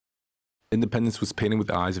Independence was painted with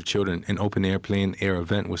the eyes of children. An open-air plein air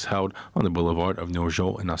event was held on the boulevard of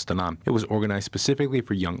Norjol in Astana. It was organized specifically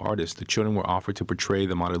for young artists. The children were offered to portray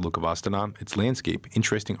the modern look of Astana, its landscape,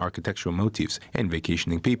 interesting architectural motifs, and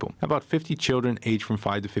vacationing people. About 50 children aged from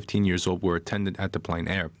 5 to 15 years old were attended at the plein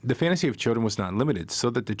air. The fantasy of children was not limited,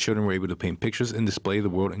 so that the children were able to paint pictures and display the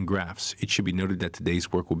world in graphs. It should be noted that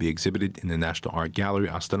today's work will be exhibited in the National Art Gallery,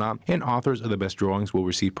 Astana, and authors of the best drawings will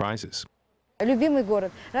receive prizes.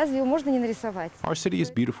 Our city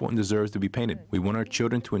is beautiful and deserves to be painted. We want our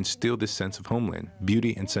children to instill this sense of homeland,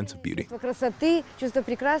 beauty and sense of beauty.